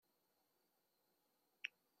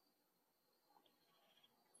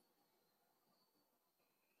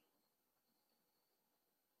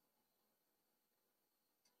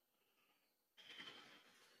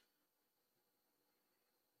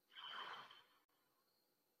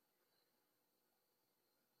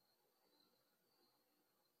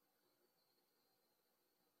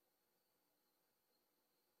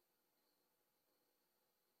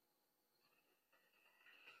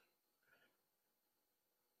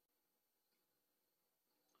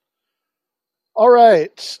All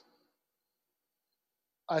right.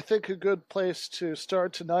 I think a good place to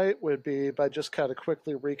start tonight would be by just kind of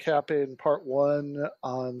quickly recapping part one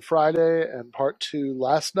on Friday and part two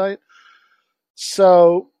last night.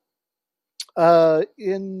 So,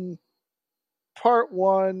 in part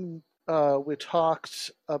one, we talked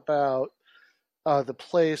about the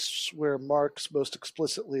place where Marx most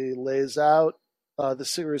explicitly lays out the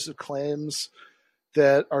series of claims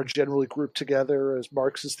that are generally grouped together as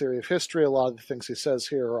Marx's theory of history. A lot of the things he says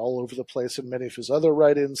here are all over the place in many of his other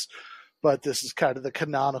writings, but this is kind of the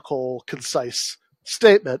canonical, concise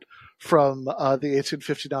statement from the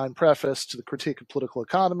 1859 preface to the Critique of Political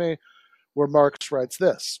Economy, where Marx writes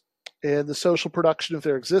this: in the social production of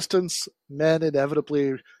their existence, men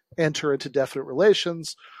inevitably enter into definite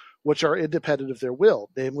relations which are independent of their will,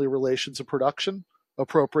 namely relations of production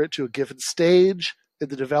appropriate to a given stage in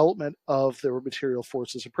the development of their material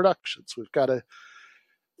forces of production. So we've got a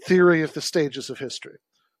theory of the stages of history.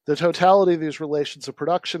 The totality of these relations of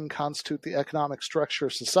production constitute the economic structure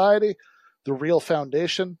of society, the real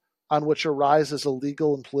foundation on which arises a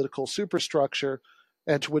legal and political superstructure,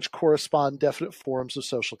 and to which correspond definite forms of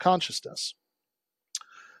social consciousness.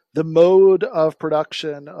 The mode of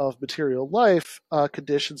production of material life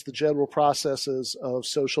conditions the general processes of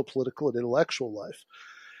social, political, and intellectual life.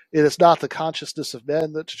 It is not the consciousness of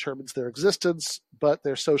men that determines their existence, but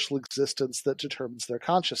their social existence that determines their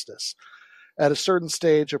consciousness. At a certain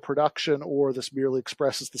stage of production, or this merely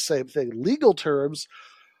expresses the same thing in legal terms,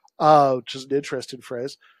 which is an interesting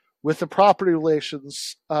phrase, with the property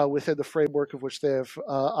relations within the framework of which they have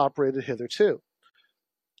operated hitherto.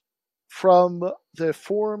 From the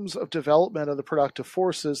forms of development of the productive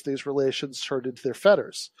forces, these relations turn into their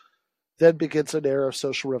fetters. Then begins an era of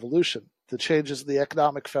social revolution. The changes in the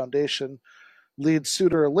economic foundation lead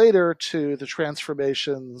sooner or later to the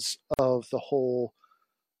transformation of the whole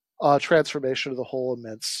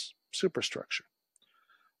immense superstructure.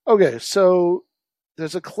 Okay, so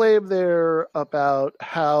there's a claim there about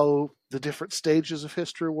how the different stages of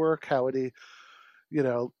history work,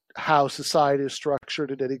 how society is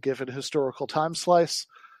structured at any given historical time slice,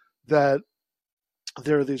 that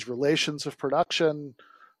there are these relations of production,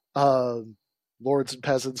 lords and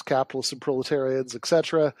peasants, capitalists and proletarians,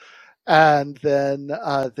 etc. And then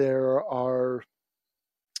there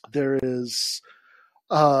is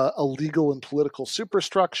a legal and political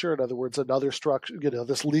superstructure. In other words, another structure,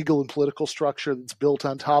 this legal and political structure that's built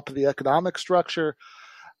on top of the economic structure,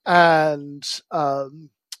 and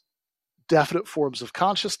definite forms of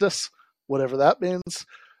consciousness, whatever that means,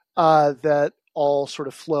 that all sort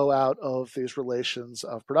of flow out of these relations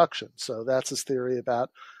of production. So that's his theory about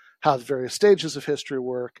how the various stages of history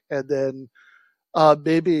work. And then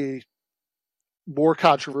maybe more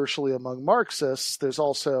controversially among Marxists, there's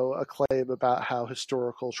also a claim about how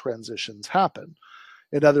historical transitions happen.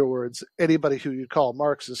 In other words, anybody who you call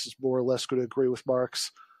Marxist is more or less going to agree with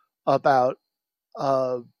Marx about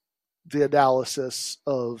the analysis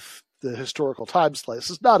of the historical time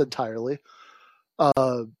slices. Not entirely.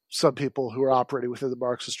 Some people who are operating within the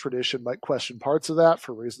Marxist tradition might question parts of that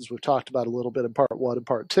for reasons we've talked about a little bit in part one and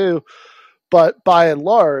part two. But by and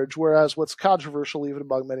large, whereas what's controversial even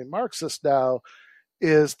among many Marxists now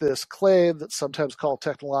is this claim that's sometimes called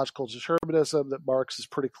technological determinism that Marx is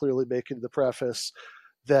pretty clearly making in the preface,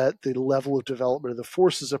 that the level of development of the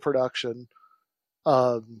forces of production,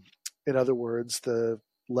 in other words, the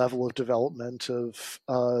level of development of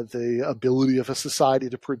the ability of a society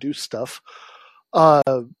to produce stuff,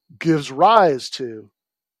 gives rise to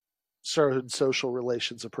certain social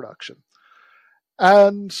relations of production.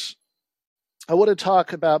 And I want to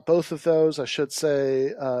talk about both of those. I should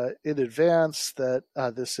say in advance that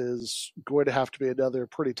this is going to have to be another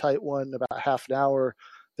pretty tight one, about half an hour.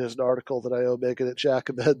 There's an article that I owe Megan at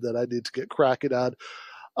Jacobin that I need to get cracking on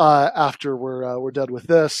after we're done with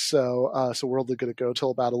this. So we're only going to go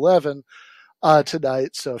till about 11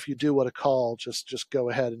 tonight. So if you do want to call, just go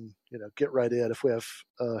ahead and get right in. If we have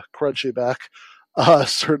Crunchy back,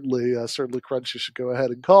 certainly Crunchy should go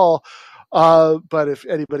ahead and call. But if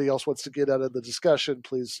anybody else wants to get out of the discussion,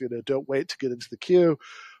 please don't wait to get into the queue.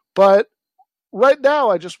 But right now,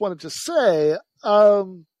 I just wanted to say,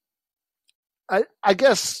 I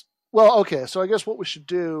guess. Well, okay. So I guess what we should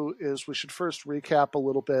do is we should first recap a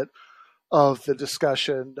little bit of the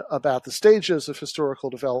discussion about the stages of historical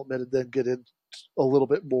development, and then get in a little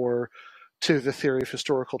bit more to the theory of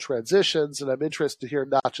historical transitions. And I'm interested here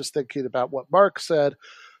not just thinking about what Marx said,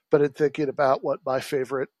 but in thinking about what my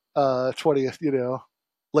favorite late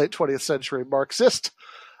 20th century Marxist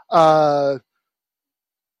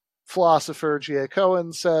philosopher G.A.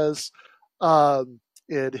 Cohen says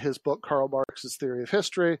in his book Karl Marx's Theory of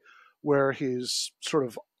History, where he's sort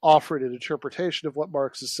of offering an interpretation of what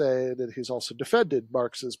Marx is saying, and he's also defended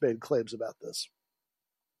Marx's main claims about this.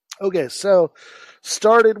 Okay, so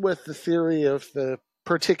started with the theory of the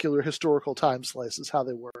particular historical time slices, how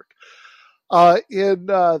they work. In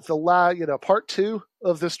part 2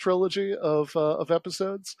 of this trilogy of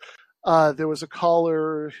episodes, there was a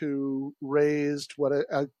caller who raised what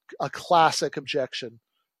a classic objection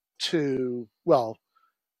to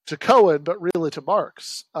Cohen, but really to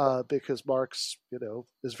Marx, because Marx,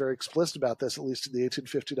 is very explicit about this, at least in the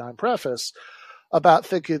 1859 preface, about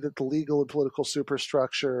thinking that the legal and political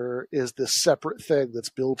superstructure is this separate thing that's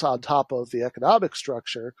built on top of the economic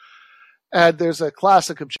structure. And there's a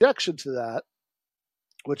classic objection to that,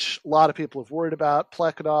 which a lot of people have worried about.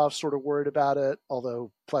 Plekhanov sort of worried about it,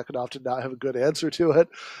 although Plekhanov did not have a good answer to it.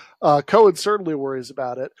 Cohen certainly worries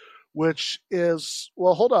about it, which is,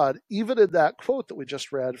 well, hold on. Even in that quote that we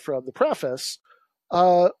just read from the preface,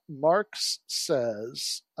 Marx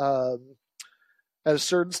says, at a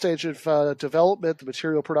certain stage of development, the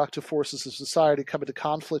material productive forces of society come into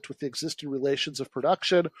conflict with the existing relations of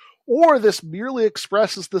production, or this merely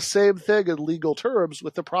expresses the same thing in legal terms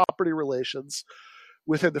with the property relations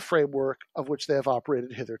within the framework of which they have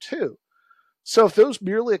operated hitherto. So if those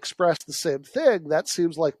merely express the same thing, that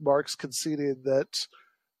seems like Marx conceding that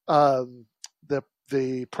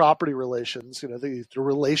the property relations, the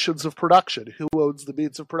relations of production, who owns the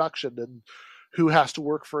means of production and who has to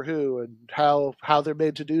work for who and how they're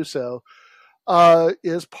made to do so,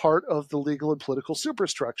 is part of the legal and political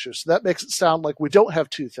superstructure. So that makes it sound like we don't have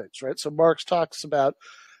two things, right? So Marx talks about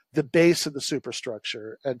the base and the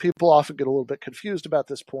superstructure, and people often get a little bit confused about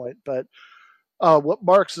this point, but what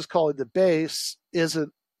Marx is calling the base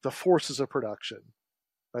isn't the forces of production,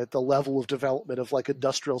 right? The level of development of like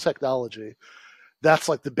industrial technology. That's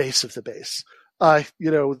like the base of the base.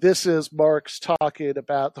 This is Marx talking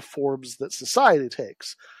about the forms that society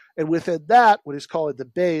takes. And within that, what he's calling the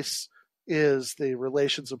base is the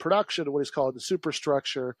relations of production, and what he's calling the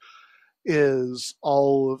superstructure is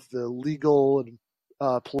all of the legal and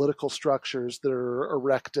political structures that are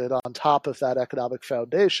erected on top of that economic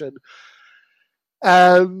foundation.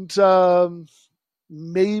 And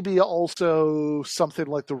maybe also something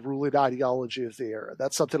like the ruling ideology of the era.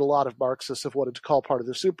 That's something a lot of Marxists have wanted to call part of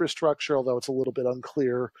the superstructure, although it's a little bit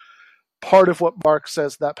unclear. Part of what Marx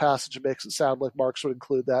says in that passage makes it sound like Marx would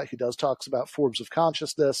include that. He does talks about forms of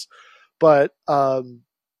consciousness, but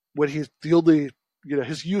when he's the only,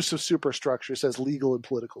 his use of superstructure says legal and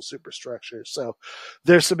political superstructure. So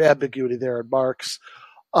there's some ambiguity there in Marx.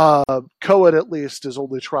 Cohen, at least, is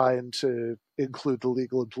only trying to include the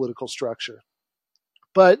legal and political structure.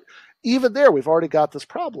 But even there, we've already got this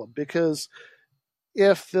problem, because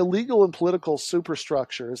if the legal and political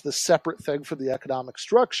superstructure is the separate thing from the economic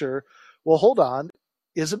structure, well, hold on,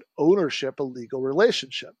 isn't ownership a legal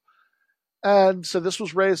relationship? And so this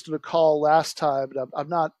was raised in a call last time, and I'm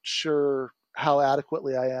not sure how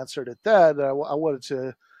adequately I answered it then. I wanted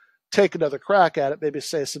to take another crack at it, maybe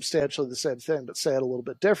say substantially the same thing, but say it a little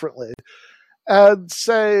bit differently, and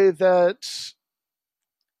say that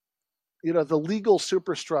the legal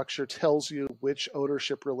superstructure tells you which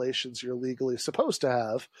ownership relations you're legally supposed to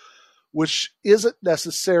have, which isn't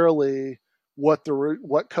necessarily what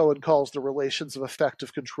Cohen calls the relations of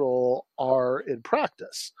effective control are in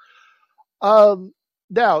practice.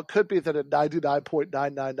 Now, it could be that in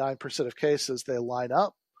 99.999% of cases they line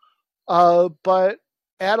up, but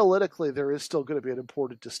analytically there is still going to be an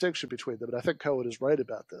important distinction between them, and I think Cohen is right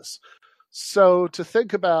about this. So to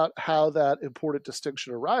think about how that important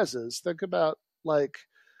distinction arises, think about,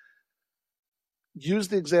 use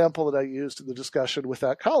the example that I used in the discussion with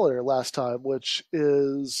that caller last time, which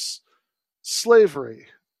is slavery,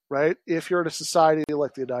 right? If you're in a society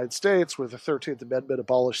like the United States, where the 13th Amendment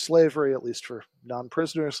abolished slavery, at least for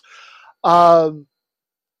non-prisoners,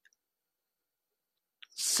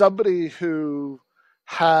 somebody who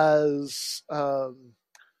has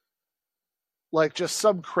just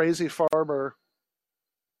some crazy farmer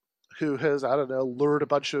who has, lured a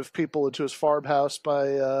bunch of people into his farmhouse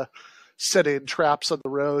by setting traps on the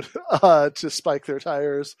road to spike their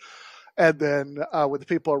tires. And then when the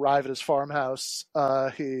people arrive at his farmhouse,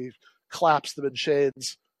 he claps them in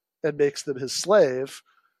chains and makes them his slave.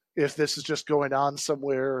 If this is just going on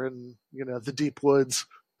somewhere in, the deep woods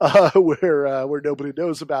where nobody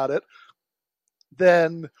knows about it,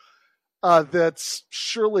 then that's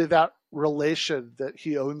surely that relation that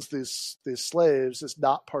he owns these slaves is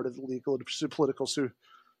not part of the legal and political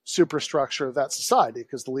superstructure of that society,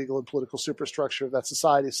 because the legal and political superstructure of that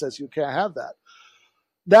society says you can't have that.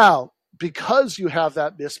 Now, because you have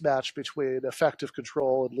that mismatch between effective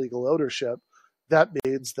control and legal ownership, that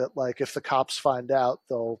means that, like, if the cops find out,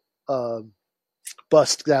 they'll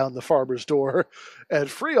bust down the farmer's door and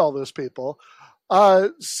free all those people.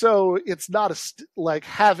 So it's not like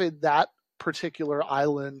having that particular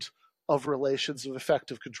island of relations of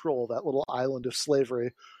effective control, that little island of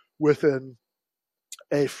slavery within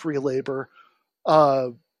a free labor,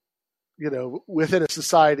 within a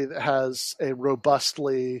society that has a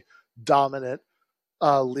robustly dominant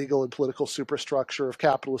legal and political superstructure of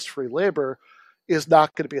capitalist free labor, is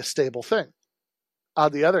not going to be a stable thing.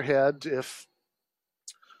 On the other hand, if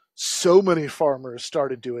so many farmers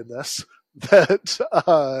started doing this that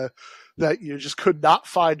you just could not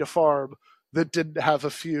find a farm that didn't have a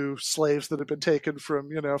few slaves that had been taken from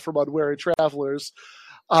unwary travelers,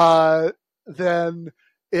 then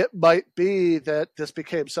it might be that this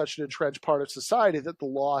became such an entrenched part of society that the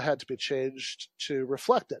law had to be changed to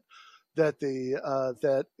reflect it.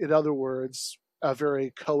 That in other words, a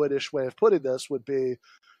very Cohen-ish way of putting this would be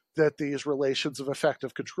that these relations of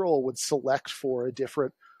effective control would select for a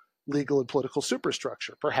different legal and political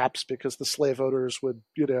superstructure, perhaps because the slave owners would,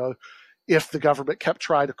 if the government kept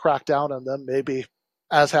trying to crack down on them, maybe,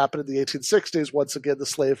 as happened in the 1860s, once again, the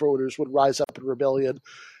slave owners would rise up in rebellion,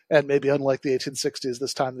 and maybe unlike the 1860s,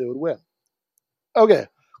 this time they would win. Okay.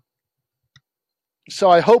 So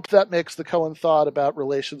I hope that makes the Cohen thought about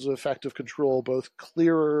relations of effective control both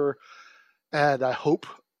clearer and, I hope,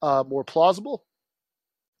 more plausible.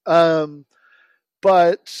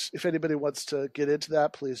 But if anybody wants to get into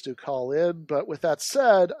that, please do call in. But with that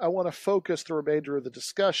said, I want to focus the remainder of the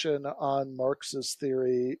discussion on Marx's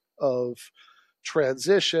theory of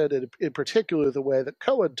transition, and in particular the way that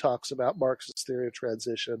Cohen talks about Marx's theory of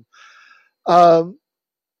transition.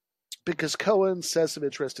 Because Cohen says some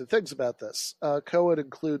interesting things about this. Cohen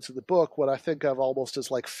includes in the book what I think of almost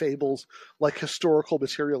as like fables, like historical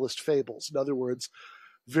materialist fables. In other words,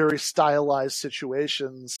 very stylized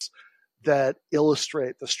situations that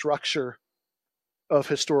illustrate the structure of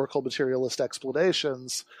historical materialist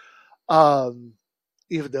explanations, even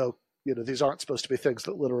though these aren't supposed to be things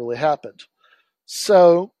that literally happened.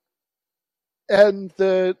 So, and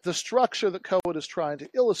the structure that Cohen is trying to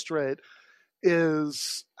illustrate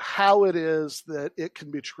is how it is that it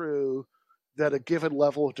can be true that a given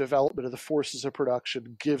level of development of the forces of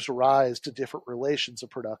production gives rise to different relations of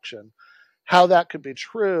production. How that could be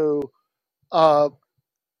true,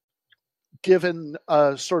 given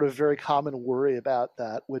a sort of very common worry about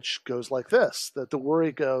that, which goes like this, that the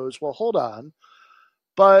worry goes, well, hold on,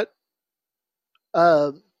 but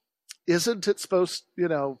isn't it supposed,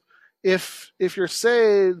 if you're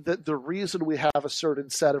saying that the reason we have a certain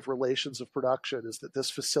set of relations of production is that this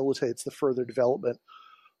facilitates the further development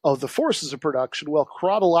of the forces of production, well,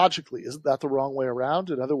 chronologically, isn't that the wrong way around?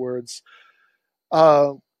 In other words,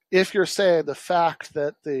 if you're saying the fact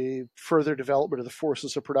that the further development of the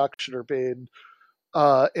forces of production are being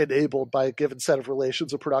enabled by a given set of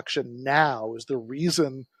relations of production now is the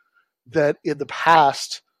reason that in the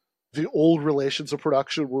past the old relations of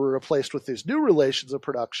production were replaced with these new relations of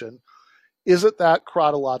production, isn't that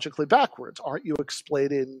chronologically backwards? Aren't you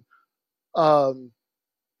explaining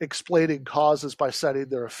causes by studying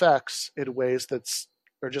their effects in ways that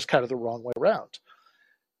are just kind of the wrong way around?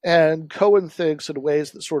 And Cohen thinks in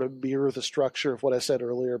ways that sort of mirror the structure of what I said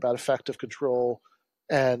earlier about effective control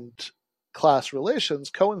and class relations.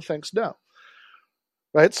 Cohen thinks no.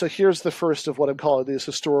 Right? So here's the first of what I'm calling these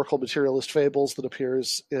historical materialist fables that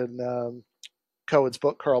appears in Cohen's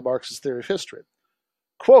book, Karl Marx's Theory of History.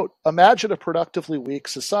 Quote, imagine a productively weak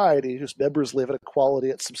society whose members live at equality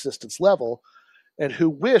at subsistence level and who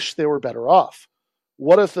wish they were better off.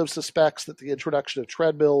 One of them suspects that the introduction of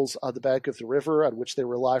treadmills on the bank of the river on which they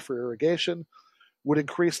rely for irrigation would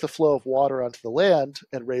increase the flow of water onto the land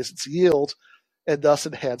and raise its yield and thus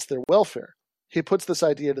enhance their welfare. He puts this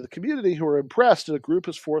idea to the community, who are impressed, and a group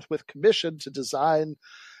is forthwith commissioned to design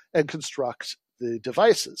and construct the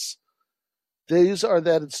devices. These are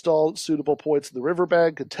then installed at suitable points in the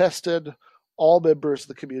riverbank and tested, all members of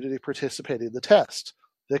the community participating in the test.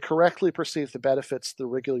 They correctly perceive the benefits the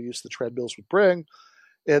regular use of the treadmills would bring,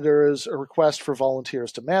 and there is a request for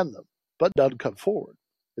volunteers to man them, but none come forward.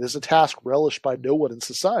 It is a task relished by no one in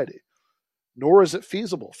society, nor is it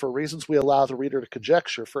feasible, for reasons we allow the reader to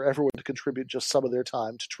conjecture, for everyone to contribute just some of their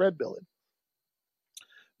time to treadmilling.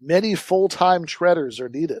 Many full-time treaders are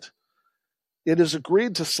needed. It is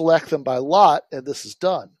agreed to select them by lot, and this is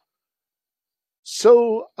done.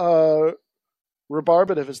 So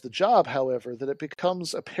rebarbative is the job, however, that it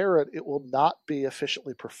becomes apparent it will not be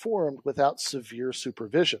efficiently performed without severe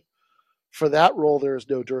supervision. For that role there is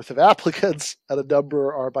no dearth of applicants, and a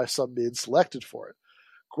number are by some means selected for it.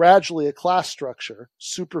 Gradually, a class structure,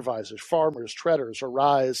 supervisors, farmers, traders,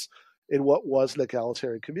 arise in what was an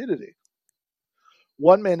egalitarian community.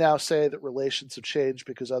 One may now say that relations have changed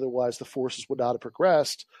because otherwise the forces would not have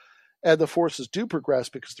progressed, and the forces do progress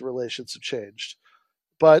because the relations have changed.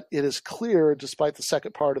 But it is clear, despite the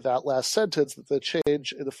second part of that last sentence, that the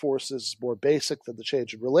change in the forces is more basic than the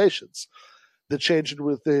change in relations. The change in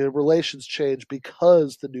the relations change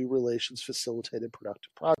because the new relations facilitated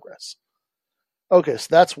productive progress. Okay, so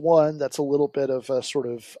that's one. That's a little bit of a sort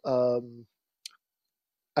of,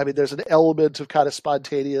 there's an element of kind of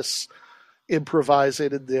spontaneous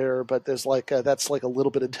improvising in there, but there's that's like a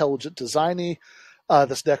little bit intelligent designy.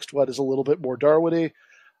 This next one is a little bit more Darwin-y.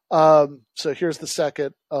 So here's the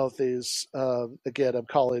second of these. Again, I'm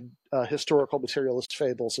calling historical materialist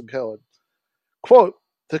fables in Cohen. Quote,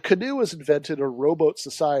 "The canoe was invented in a rowboat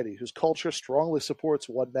society whose culture strongly supports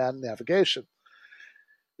one-man navigation.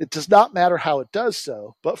 It does not matter how it does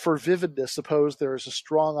so, but for vividness, suppose there is a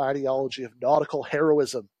strong ideology of nautical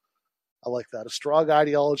heroism." I like that. A strong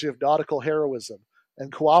ideology of nautical heroism.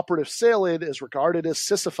 And cooperative sailing is regarded as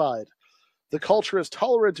sissified. The culture is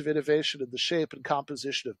tolerant of innovation in the shape and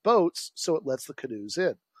composition of boats, so it lets the canoes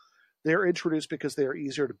in. They are introduced because they are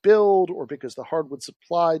easier to build, or because the hardwood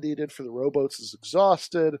supply needed for the rowboats is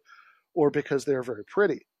exhausted, or because they are very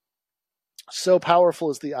pretty. So powerful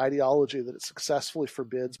is the ideology that it successfully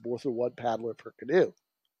forbids more than one paddler per canoe.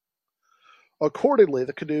 Accordingly,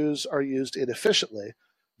 the canoes are used inefficiently,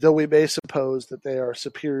 though we may suppose that they are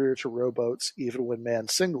superior to rowboats even when manned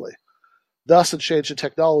singly. Thus, a change in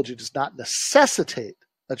technology does not necessitate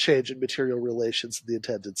a change in material relations in the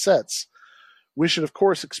intended sense. We should, of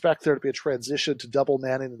course, expect there to be a transition to double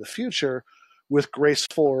manning in the future with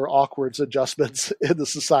graceful or awkward adjustments in the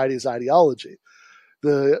society's ideology.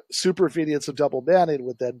 The supervenience of double manning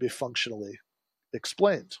would then be functionally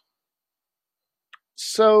explained.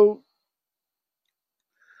 So,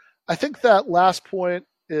 I think that last point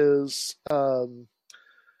is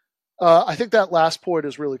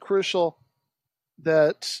really crucial.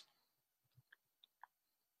 That,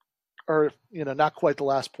 or not quite the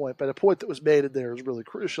last point, but a point that was made in there is really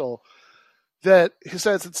crucial. That he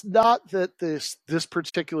says it's not that this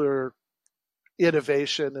particular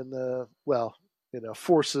innovation in the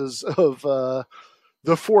forces of boat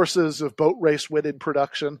race winning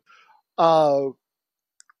production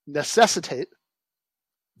necessitate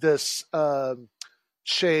this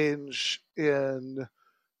change in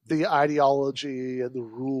the ideology and the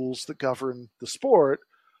rules that govern the sport,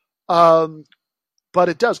 but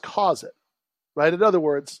it does cause it, right? In other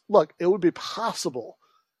words, look, it would be possible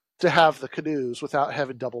to have the canoes without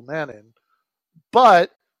having double manning,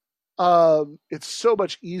 but it's so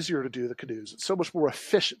much easier to do the canoes. It's so much more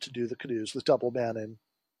efficient to do the canoes with double manning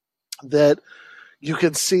that you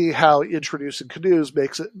can see how introducing canoes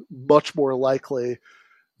makes it much more likely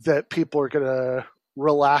that people are going to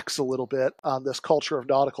relax a little bit on this culture of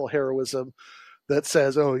nautical heroism that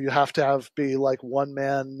says, oh, you have to be like one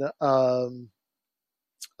man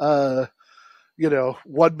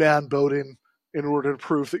boating in order to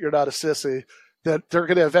prove that you're not a sissy. That they're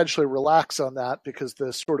going to eventually relax on that because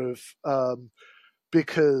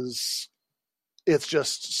because it's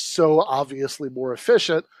just so obviously more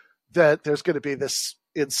efficient that there's going to be this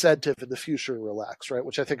incentive in the future to relax, right?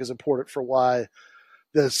 Which I think is important for why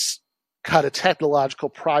this kind of technological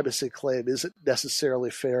primacy claim isn't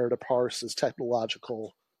necessarily fair to parse as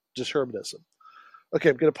technological determinism. Okay,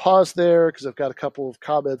 I'm going to pause there because I've got a couple of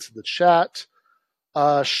comments in the chat.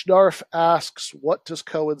 Schnarf asks, what does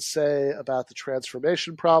Cohen say about the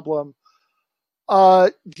transformation problem?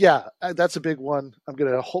 Yeah, that's a big one. I'm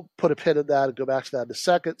going to put a pin in that and go back to that in a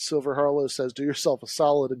second. Silver Harlow says, do yourself a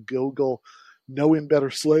solid and Google Knowing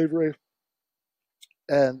Better Slavery.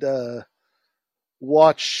 And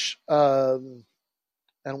watch the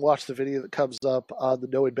video that comes up on the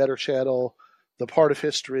Knowing Better channel, the part of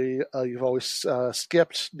history you've always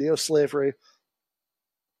skipped, neo-slavery.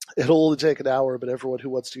 It'll only take an hour, but everyone who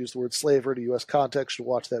wants to use the word slavery in a U.S. context should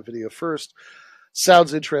watch that video first.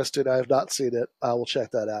 Sounds interesting. I have not seen it. We'll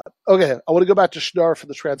check that out. Okay, I want to go back to Schnarf and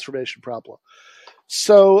the transformation problem.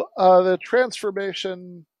 So the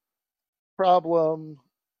transformation problem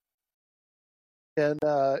in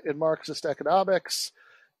Marxist economics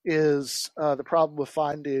is the problem of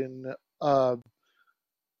finding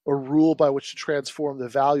a rule by which to transform the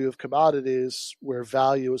value of commodities, where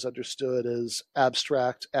value is understood as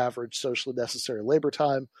abstract, average, socially necessary labor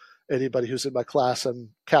time. Anybody who's in my class on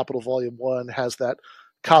Capital Volume 1 has that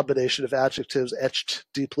combination of adjectives etched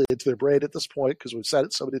deeply into their brain at this point because we've said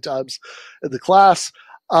it so many times in the class.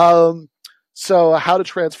 So how to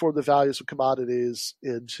transform the values of commodities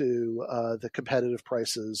into the competitive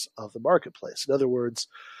prices of the marketplace. In other words,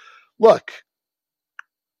 look,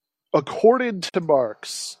 according to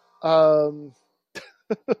Marx,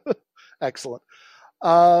 excellent.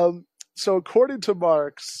 So according to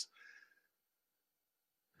Marx,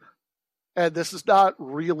 and this is not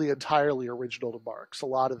really entirely original to Marx. A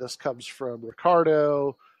lot of this comes from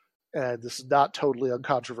Ricardo, and this is not totally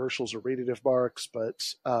uncontroversial as a reading of Marx, but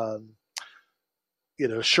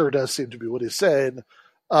sure does seem to be what he's saying.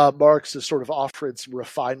 Marx is sort of offering some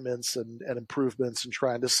refinements and improvements and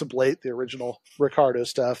trying to sublate the original Ricardo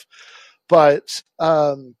stuff. But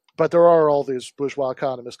there are all these bourgeois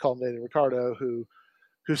economists culminating Ricardo who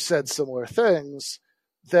said similar things,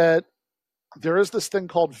 that there is this thing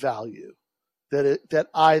called value that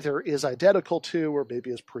either is identical to or maybe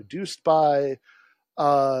is produced by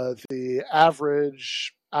the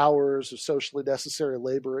average hours of socially necessary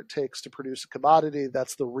labor it takes to produce a commodity.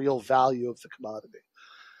 That's the real value of the commodity.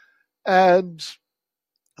 And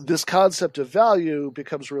this concept of value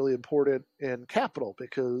becomes really important in capital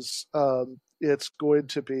because it's going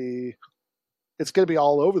to be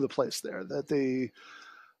all over the place there.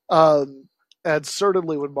 And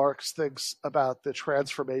certainly when Marx thinks about the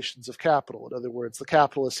transformations of capital, in other words, the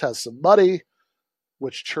capitalist has some money,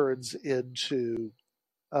 which turns into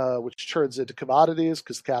commodities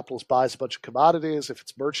because the capitalist buys a bunch of commodities. If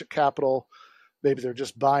it's merchant capital, maybe they're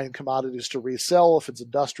just buying commodities to resell. If it's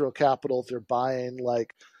industrial capital, they're buying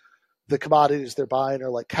the commodities they're buying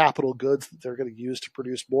are like capital goods that they're going to use to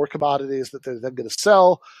produce more commodities that they're then going to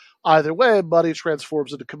sell. Either way, money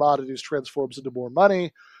transforms into commodities, transforms into more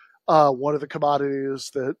money. One of the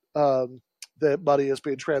commodities that money is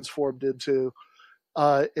being transformed into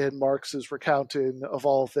in Marx's recounting of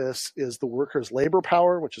all of this is the workers' labor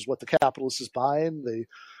power, which is what the capitalist is buying,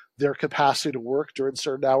 their capacity to work during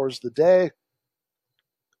certain hours of the day.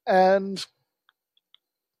 And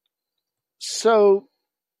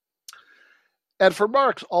for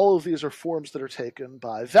Marx, all of these are forms that are taken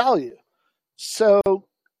by value. So,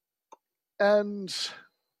 and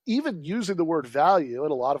even using the word value,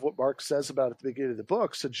 and a lot of what Marx says about it at the beginning of the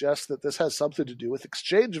book suggests that this has something to do with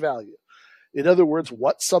exchange value. In other words,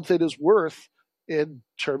 what something is worth in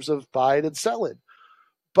terms of buying and selling.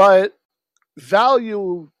 But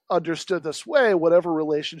value understood this way, whatever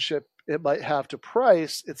relationship it might have to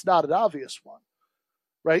price, it's not an obvious one,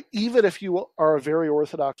 right? Even if you are a very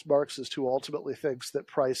orthodox Marxist who ultimately thinks that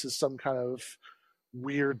price is some kind of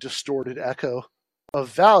weird, distorted echo of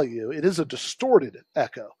value, it is a distorted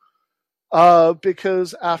echo.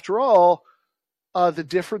 Because after all, the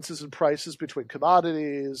differences in prices between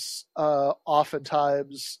commodities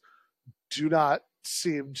oftentimes do not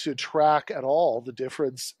seem to track at all the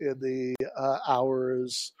difference in the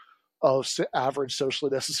hours of average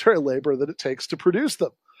socially necessary labor that it takes to produce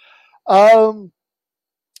them.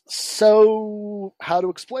 So how to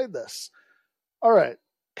explain this? All right.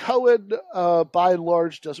 Cohen, by and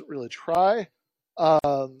large, doesn't really try.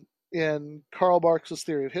 In Karl Marx's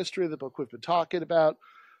Theory of History, the book we've been talking about,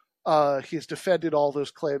 he's defended all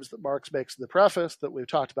those claims that Marx makes in the preface that we've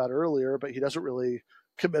talked about earlier, but he doesn't really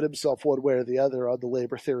commit himself one way or the other on the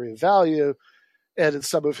labor theory of value. And in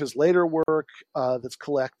some of his later work that's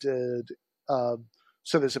collected, so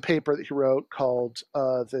there's a paper that he wrote called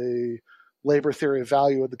The Labor Theory of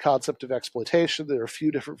Value and the Concept of Exploitation. There are a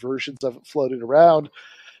few different versions of it floating around.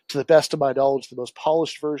 To the best of my knowledge, the most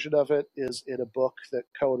polished version of it is in a book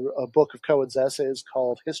of Cohen's essays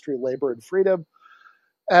called History, Labor, and Freedom.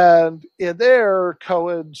 And in there,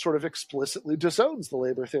 Cohen sort of explicitly disowns the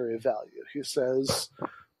labor theory of value. He says,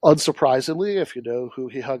 unsurprisingly, if you know who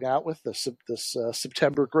he hung out with, this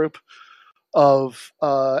September group of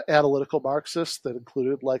analytical Marxists that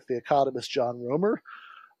included like the economist John Romer,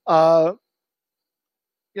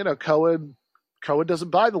 Cohen doesn't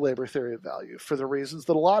buy the labor theory of value for the reasons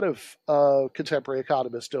that a lot of contemporary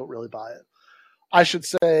economists don't really buy it. I should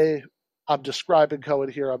say, I'm describing Cohen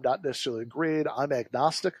here. I'm not necessarily agreeing. I'm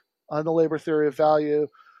agnostic on the labor theory of value.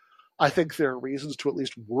 I think there are reasons to at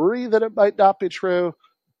least worry that it might not be true,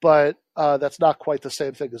 but that's not quite the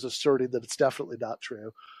same thing as asserting that it's definitely not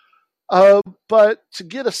true. But to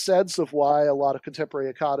get a sense of why a lot of contemporary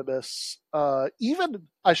economists, even,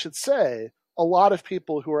 I should say, a lot of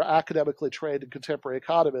people who are academically trained in contemporary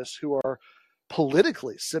economists who are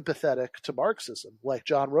politically sympathetic to Marxism, like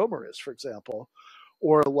John Romer is, for example,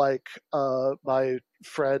 or like my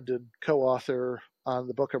friend and co-author on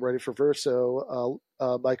the book I'm writing for Verso,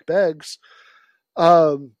 Mike Beggs,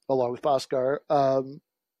 along with Bhaskar,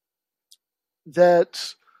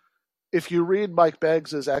 that if you read Mike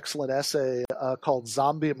Beggs' excellent essay called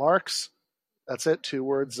Zombie Marx, That's it, 2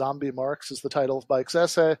 words. Zombie Marx is the title of Mike's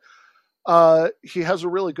essay. He has a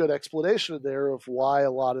really good explanation in there of why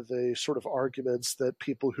a lot of the sort of arguments that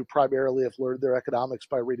people who primarily have learned their economics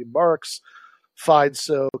by reading Marx find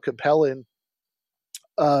so compelling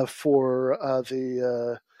for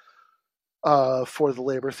the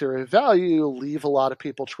labor theory of value leave a lot of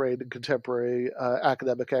people trained in contemporary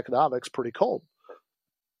academic economics pretty cold.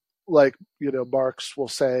 Like, Marx will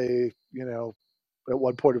say, at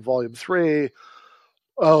one point in volume 3,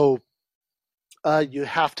 you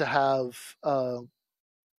have to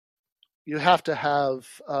have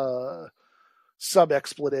some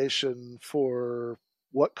explanation for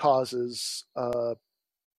what causes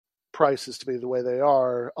prices to be the way they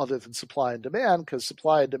are, other than supply and demand, because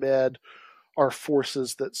supply and demand are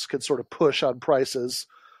forces that can sort of push on prices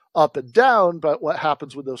up and down, but what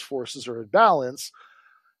happens when those forces are in balance?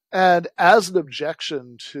 And as an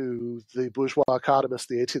objection to the bourgeois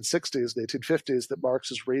economists in the 1860s and 1850s that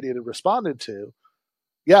Marx is reading and responding to,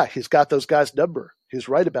 yeah, he's got those guys' number. He's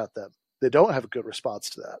right about them. They don't have a good response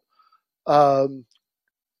to that.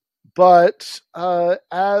 But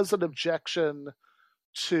as an objection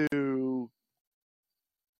to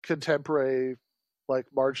contemporary, like,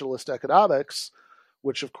 marginalist economics,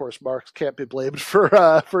 which of course Marx can't be blamed for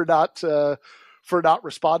not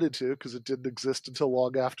responding to, because it didn't exist until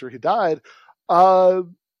long after he died,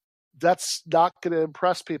 that's not going to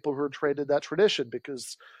impress people who are trained in that tradition,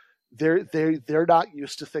 because they're not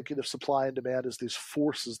used to thinking of supply and demand as these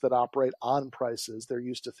forces that operate on prices. They're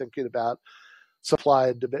used to thinking about supply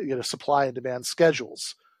and demand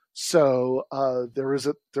schedules. So there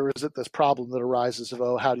isn't this problem that arises of,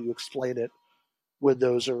 how do you explain it when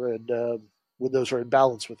those are in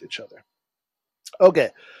balance with each other? Okay,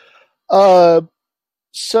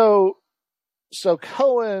 so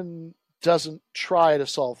Cohen doesn't try to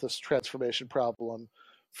solve this transformation problem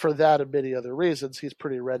for that and many other reasons. He's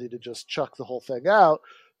pretty ready to just chuck the whole thing out.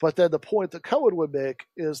 But then the point that Cohen would make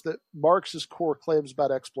is that Marx's core claims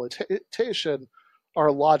about exploitation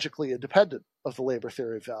are logically independent of the labor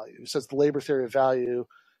theory of value. He says the labor theory of value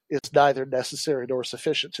is neither necessary nor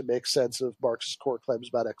sufficient to make sense of Marx's core claims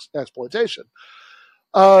about exploitation.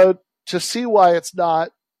 To see why it's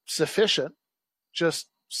not sufficient, just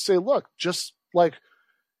say, look, just like,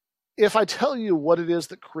 if I tell you what it is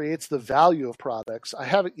that creates the value of products, I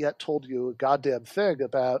haven't yet told you a goddamn thing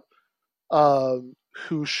about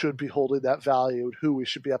who should be holding that value and who we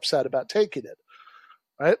should be upset about taking it,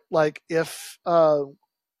 right? Like, if some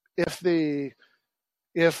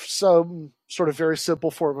sort of very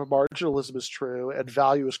simple form of marginalism is true and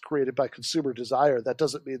value is created by consumer desire, that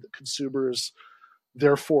doesn't mean that consumers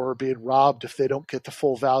therefore are being robbed if they don't get the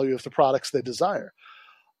full value of the products they desire.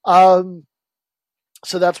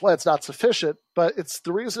 So that's why it's not sufficient, but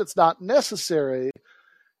the reason it's not necessary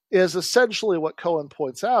is essentially what Cohen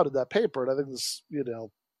points out in that paper. And I think this,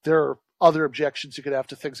 there are other objections you could have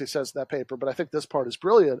to things he says in that paper, but I think this part is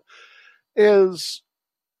brilliant, is,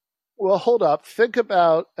 well, hold up, think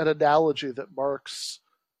about an analogy that Marx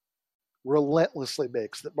relentlessly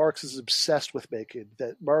makes, that Marx is obsessed with making,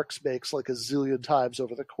 that Marx makes like a zillion times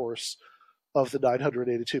over the course of the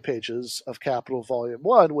 982 pages of Capital Volume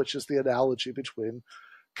 1, which is the analogy between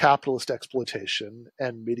capitalist exploitation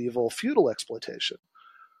and medieval feudal exploitation.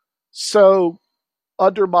 So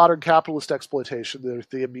under modern capitalist exploitation,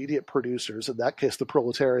 the immediate producers, in that case the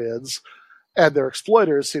proletarians, and their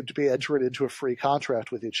exploiters seem to be entering into a free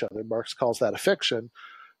contract with each other. Marx calls that a fiction.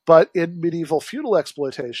 But in medieval feudal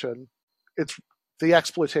exploitation, the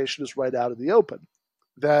exploitation is right out in the open.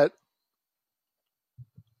 That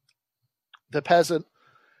the peasant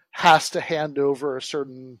has to hand over a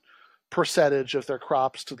certain percentage of their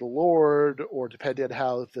crops to the lord, or depending on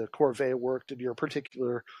how the corvée worked in your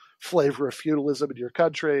particular flavor of feudalism in your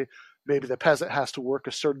country, maybe the peasant has to work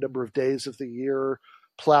a certain number of days of the year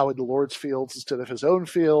plowing the lord's fields instead of his own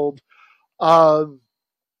field. And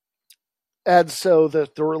so the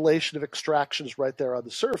relation of extraction is right there on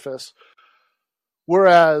the surface.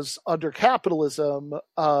 Whereas under capitalism,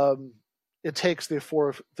 it takes the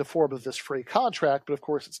form of this free contract, but of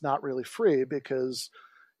course it's not really free, because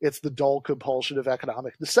it's the dull compulsion of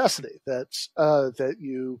economic necessity that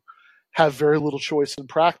you have very little choice in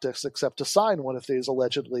practice except to sign one of these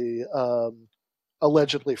allegedly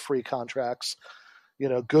free contracts.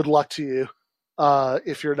 Good luck to you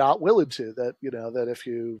if you're not willing to. That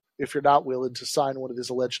if you're not willing to sign one of these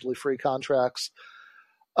allegedly free contracts,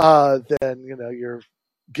 then you're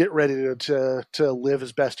get ready to live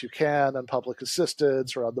as best you can on public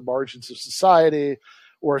assistance or on the margins of society,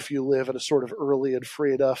 or if you live in a sort of early and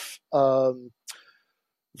free enough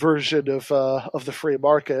version of the free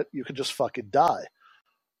market, you can just fucking die.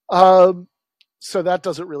 so that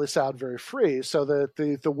doesn't really sound very free. So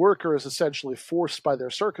the worker is essentially forced by their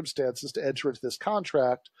circumstances to enter into this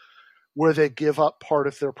contract where they give up part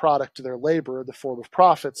of their product to their labor in the form of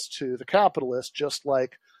profits to the capitalist, just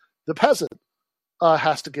like the peasant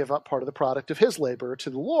has to give up part of the product of his labor to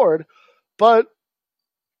the Lord. But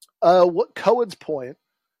what Cohen's point,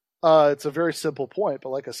 it's a very simple point, but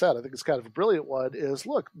like I said, I think it's kind of a brilliant one, is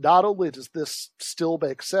look, not only does this still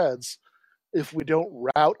make sense if we don't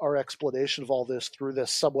route our explanation of all this through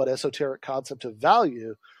this somewhat esoteric concept of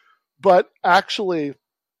value, but actually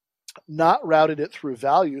not routing it through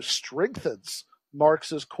value strengthens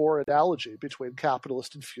Marx's core analogy between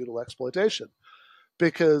capitalist and feudal exploitation.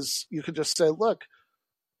 Because you can just say, look,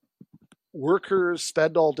 workers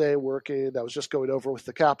spend all day working. I was just going over with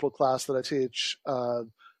the capital class that I teach,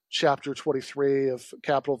 chapter 23 of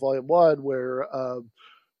Capital Volume 1, where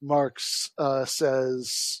Marx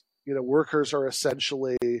says, workers are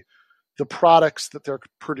essentially the products that they're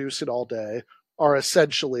producing all day are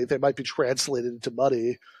essentially, they might be translated into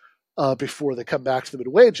money before they come back to them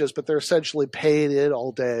in wages, but they're essentially paying in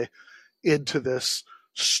all day into this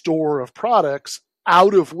store of products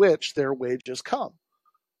out of which their wages come.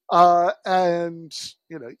 And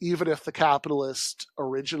even if the capitalist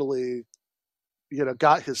originally,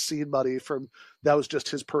 got his seed money from, that was just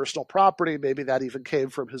his personal property, maybe that even came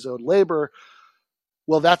from his own labor,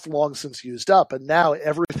 well, that's long since used up. And now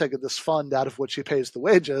everything in this fund out of which he pays the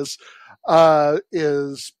wages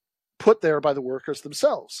is put there by the workers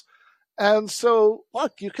themselves. And so,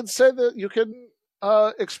 look, you can say that you can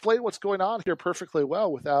explain what's going on here perfectly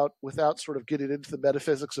well without sort of getting into the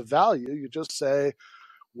metaphysics of value. You just say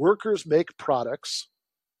workers make products,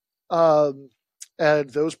 and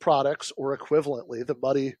those products, or equivalently, the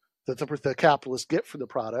money that the capitalists get from the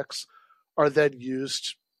products, are then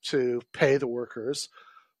used to pay the workers.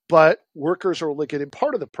 But workers are only getting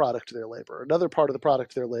part of the product of their labor. Another part of the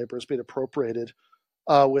product of their labor is being appropriated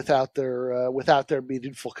without their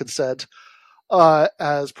meaningful consent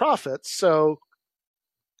as profits. So,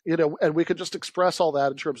 and we could just express all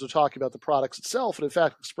that in terms of talking about the products itself. And in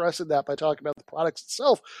fact, expressing that by talking about the products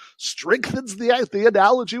itself strengthens the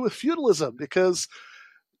analogy with feudalism, because,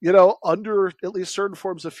 under at least certain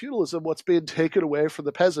forms of feudalism, what's being taken away from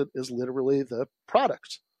the peasant is literally the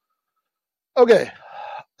product. Okay.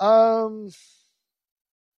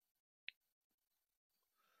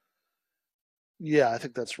 Yeah, I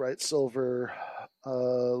think that's right, Silver.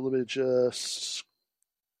 Let me just...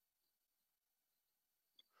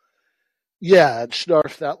 Yeah, and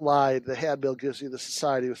Schnarf, that line, the hand mill gives you the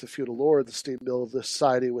society with the feudal lord, the steam mill the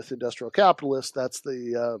society with industrial capitalists. That's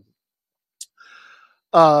the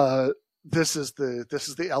this is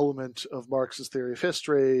the element of Marx's theory of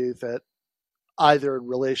history that, either in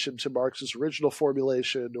relation to Marx's original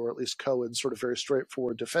formulation, or at least Cohen's sort of very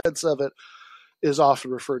straightforward defense of it, is often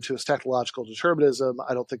referred to as technological determinism.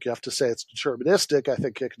 I don't think you have to say it's deterministic. I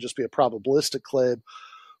think it can just be a probabilistic claim.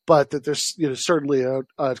 But that there's certainly a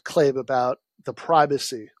claim about the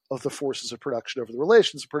primacy of the forces of production over the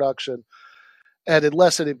relations of production. And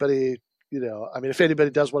unless anybody, if anybody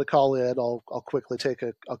does want to call in, I'll quickly take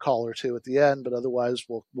a call or two at the end. But otherwise,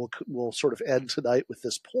 we'll sort of end tonight with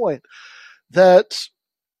this point that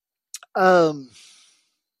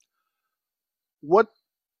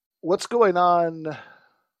what's going on.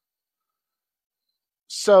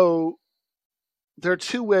 So there are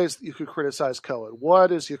two ways that you could criticize Cohen.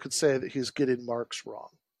 One is you could say that he's getting Marx wrong,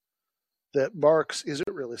 that Marx isn't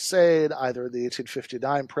really saying, either in the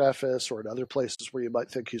 1859 preface or in other places where you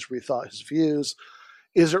might think he's rethought his views,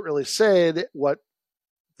 isn't really saying what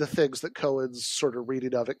the things that Cohen's sort of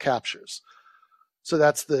reading of it captures. So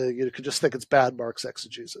that's you could just think it's bad Marx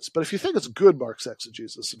exegesis. But if you think it's good Marx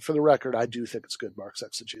exegesis, and for the record, I do think it's good Marx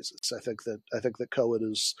exegesis. I think that Cohen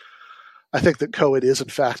is in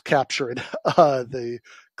fact capturing the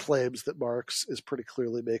claims that Marx is pretty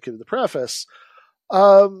clearly making in the preface.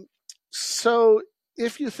 So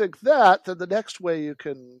if you think that, then the next way you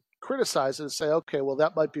can criticize it is say, okay, well,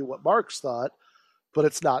 that might be what Marx thought, but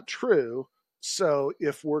it's not true. So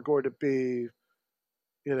if we're going to be,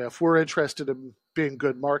 if we're interested in being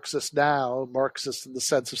good Marxists now, Marxists in the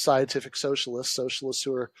sense of scientific socialists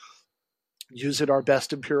who are using our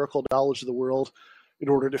best empirical knowledge of the world in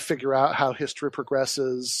order to figure out how history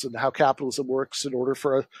progresses and how capitalism works in order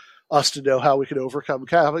for us to know how we can overcome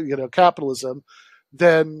capitalism,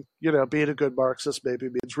 then, being a good Marxist maybe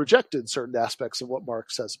means rejecting certain aspects of what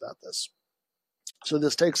Marx says about this. So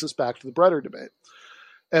this takes us back to the Brenner debate.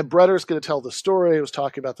 And Brenner's going to tell the story. I was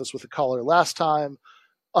talking about this with a caller last time,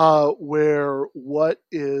 where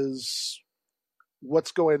what's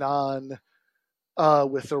going on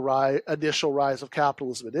with the initial rise of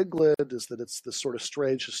capitalism in England is that it's this sort of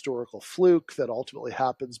strange historical fluke that ultimately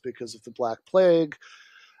happens because of the Black Plague,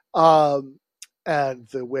 and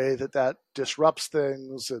the way that that disrupts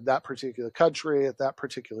things in that particular country at that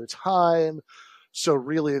particular time. So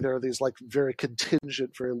really, there are these like very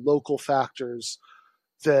contingent, very local factors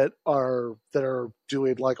that are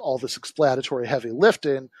doing like all this explanatory heavy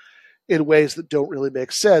lifting in ways that don't really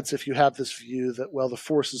make sense if you have this view that, well, the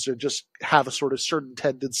forces are just have a sort of certain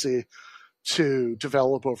tendency to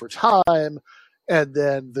develop over time, and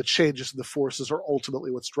then the changes in the forces are ultimately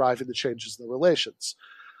what's driving the changes in the relations.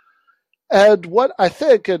 And what I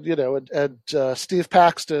think, and Steve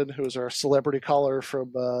Paxton, who is our celebrity caller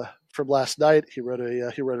from last night, he wrote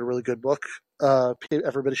a really good book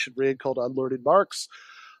everybody should read called Unlearning Marx.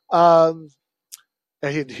 And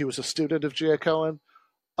he was a student of G.A. Cohen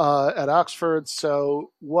at Oxford.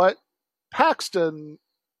 So what Paxton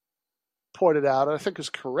pointed out, and I think is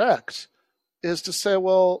correct, is to say,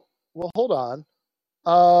 well, hold on.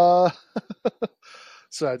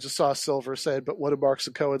 So I just saw Silver saying, but what did Marx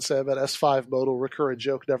and Cohen say about S5 modal recurring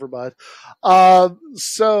joke? Never mind.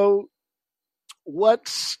 So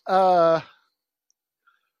what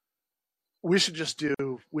we should just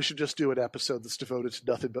do an episode that's devoted to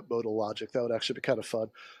nothing but modal logic. That would actually be kind of fun.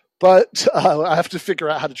 But I have to figure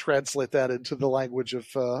out how to translate that into the language of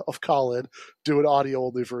Colin, do an audio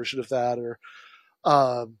only version of that, or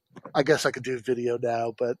I guess I could do video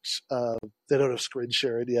now, but they don't have screen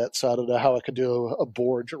sharing yet, so I don't know how I could do a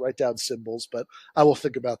board to write down symbols, but I will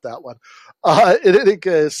think about that one. In any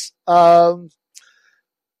case,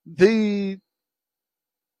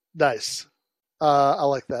 nice. I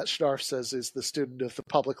like that. Schnarf says he's the student of the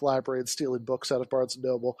public library and stealing books out of Barnes &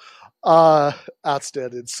 Noble.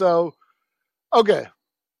 Outstanding. So, okay.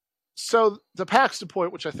 So the Paxton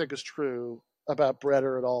point, which I think is true about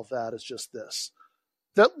Brenner and all of that, is just this.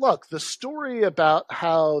 That, look, the story about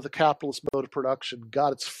how the capitalist mode of production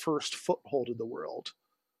got its first foothold in the world,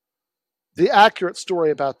 the accurate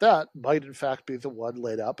story about that might, in fact, be the one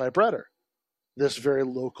laid out by Brenner. This very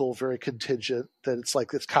local, very contingent, that it's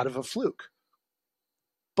like it's kind of a fluke.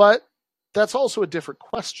 But that's also a different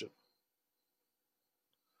question.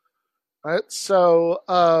 Right? So,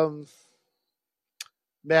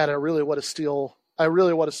 man, I really want to spoil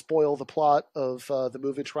the plot of the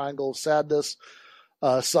movie Triangle of Sadness.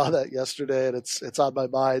 Saw that yesterday, and it's on my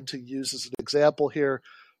mind to use as an example here.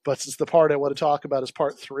 But since the part I want to talk about is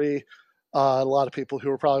part 3, a lot of people who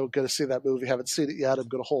are probably going to see that movie haven't seen it yet. I'm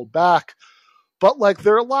going to hold back. But like,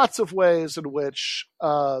 there are lots of ways in which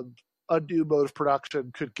a new mode of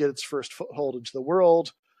production could get its first foothold into the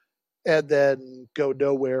world, and then go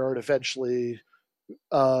nowhere, and eventually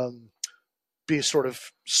be sort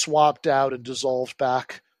of swamped out and dissolved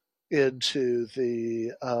back into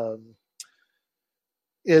the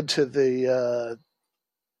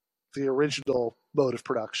original mode of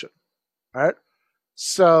production, right?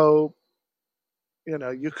 So,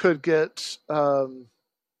 you could get,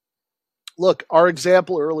 look, our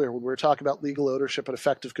example earlier when we were talking about legal ownership and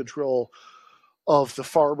effective control of the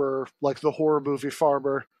farmer, like the horror movie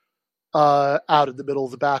farmer, out in the middle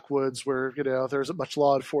of the backwoods where, there isn't much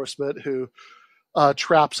law enforcement, who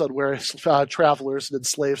traps unwary travelers and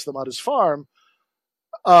enslaves them on his farm,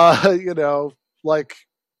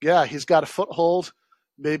 yeah, he's got a foothold.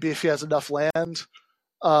 Maybe if he has enough land,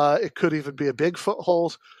 it could even be a big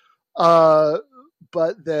foothold.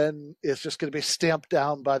 But then it's just going to be stamped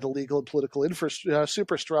down by the legal and political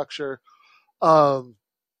superstructure,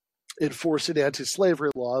 enforcing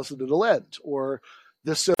anti-slavery laws, and it'll end. Or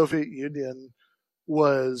the Soviet Union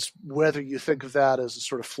was, whether you think of that as a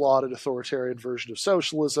sort of flawed and authoritarian version of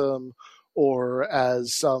socialism, or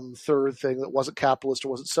as some third thing that wasn't capitalist or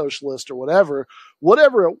wasn't socialist or whatever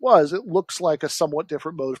it was, it looks like a somewhat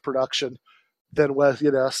different mode of production than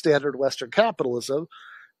standard Western capitalism.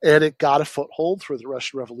 And it got a foothold through the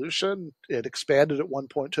Russian Revolution. It expanded at one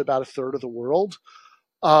point to about a third of the world,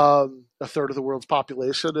 a third of the world's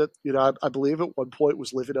population. I believe at one point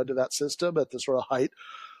was living under that system at the sort of height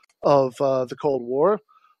of the Cold War.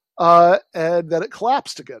 And then it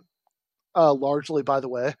collapsed again, largely, by the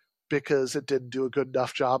way, because it didn't do a good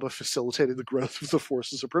enough job of facilitating the growth of the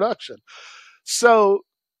forces of production. So,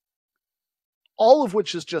 all of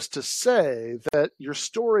which is just to say that your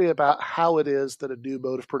story about how it is that a new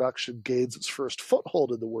mode of production gains its first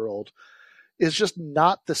foothold in the world is just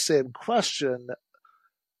not the same question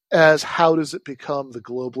as how does it become the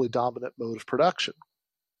globally dominant mode of production.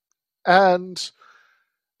 And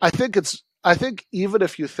I think even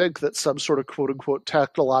if you think that some sort of quote-unquote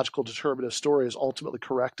technological determinist story is ultimately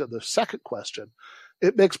correct in the second question,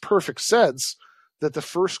 it makes perfect sense that the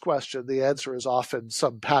first question, the answer is often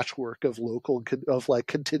some patchwork of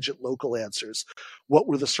contingent local answers. What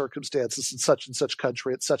were the circumstances in such and such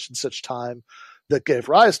country at such and such time that gave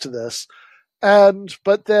rise to this?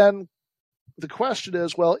 But then the question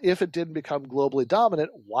is, well, if it didn't become globally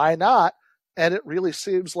dominant, why not? And it really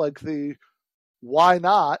seems like the why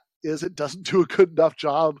not is it doesn't do a good enough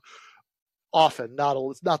job often.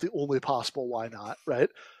 It's not the only possible why not, right?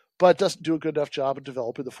 But it doesn't do a good enough job of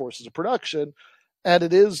developing the forces of production. And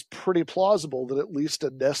it is pretty plausible that at least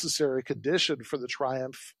a necessary condition for the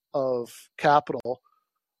triumph of capital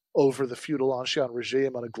over the feudal ancien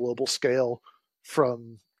regime on a global scale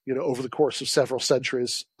from, over the course of several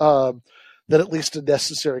centuries, that at least a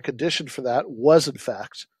necessary condition for that was, in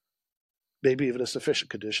fact, maybe even a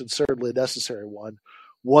sufficient condition, certainly a necessary one,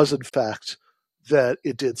 was, in fact, that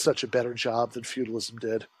it did such a better job than feudalism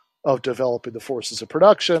did of developing the forces of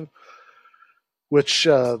production, which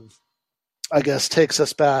I guess takes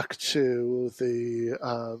us back to the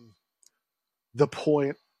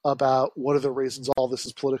point about one of the reasons all this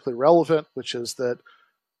is politically relevant, which is that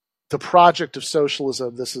the project of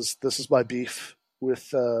socialism. This is my beef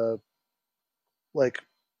with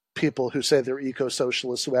people who say they're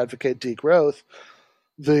eco-socialists who advocate degrowth.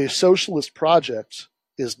 The socialist project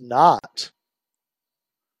is not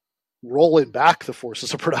rolling back the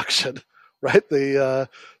forces of production, right? The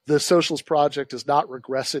socialist project is not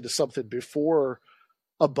regressing to something before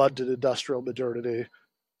abundant industrial modernity,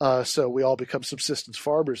 so we all become subsistence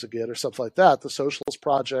farmers again or something like that. The socialist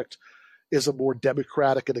project is a more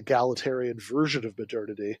democratic and egalitarian version of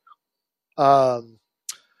modernity. But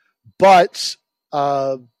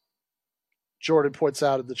Jordan points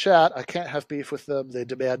out in the chat, I can't have beef with them. They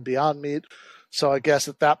demand Beyond Meat. So I guess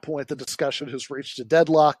at that point, the discussion has reached a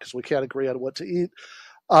deadlock because we can't agree on what to eat.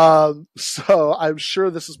 So I'm sure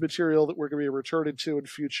this is material that we're going to be returning to in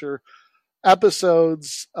future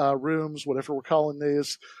episodes, rooms, whatever we're calling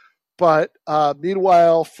these. But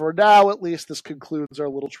meanwhile, for now at least, this concludes our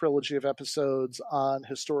little trilogy of episodes on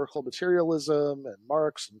historical materialism and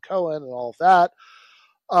Marx and Cohen and all of that.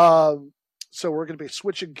 So we're going to be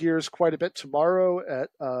switching gears quite a bit tomorrow at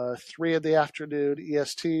 3 in the afternoon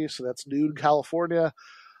EST. So that's noon California,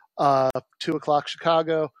 2 o'clock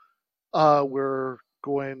Chicago. I'm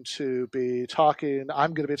going to be talking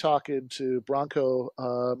to Branko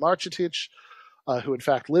Marcetic, who in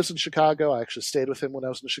fact lives in Chicago. I actually stayed with him when I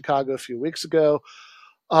was in Chicago a few weeks ago,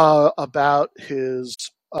 about his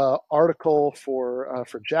article for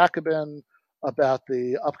Jacobin about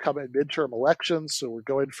the upcoming midterm elections. So we're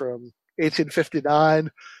going from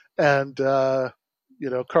 1859 and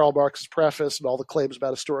Karl Marx's preface and all the claims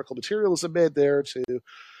about historical materialism made there to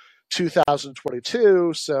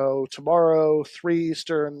 2022. So tomorrow, 3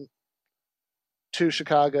 Eastern, 2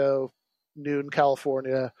 Chicago, noon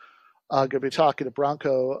California. I'm going to be talking to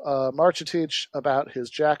Branko Marcetic about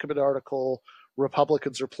his Jacobin article.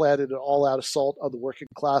 Republicans are planning an all-out assault on the working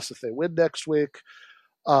class if they win next week,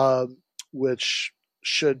 which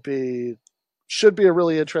should be a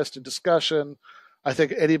really interesting discussion. I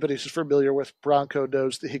think anybody who's familiar with Branko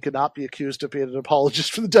knows that he cannot be accused of being an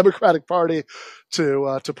apologist for the Democratic Party.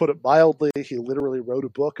 To put it mildly, he literally wrote a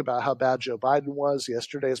book about how bad Joe Biden was.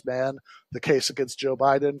 Yesterday's Man, the case against Joe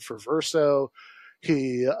Biden, for Verso.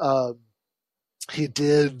 He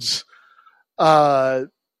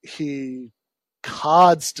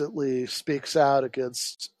constantly speaks out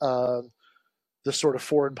against the sort of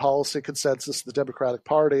foreign policy consensus of the Democratic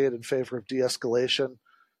Party and in favor of de-escalation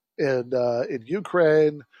in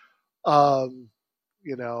Ukraine. I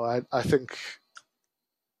think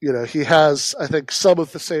he has, I think, some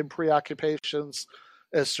of the same preoccupations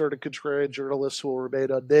as certain contrarian journalists who will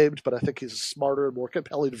remain unnamed, but I think he's a smarter and more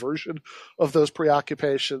compelling version of those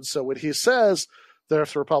preoccupations. So when he says that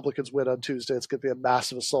if the Republicans win on Tuesday, it's going to be a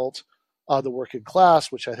massive assault on the working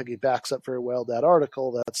class, which I think he backs up very well in that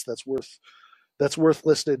article, that's worth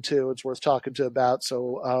listening to. It's worth talking to about.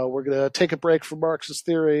 So we're going to take a break from Marxist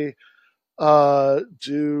theory,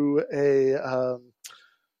 do a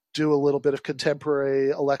little bit of contemporary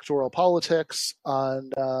electoral politics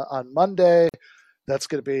on Monday. That's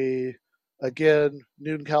going to be, again,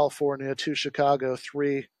 noon California, 2 Chicago,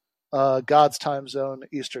 3 God's time zone,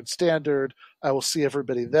 Eastern Standard. I will see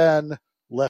everybody then.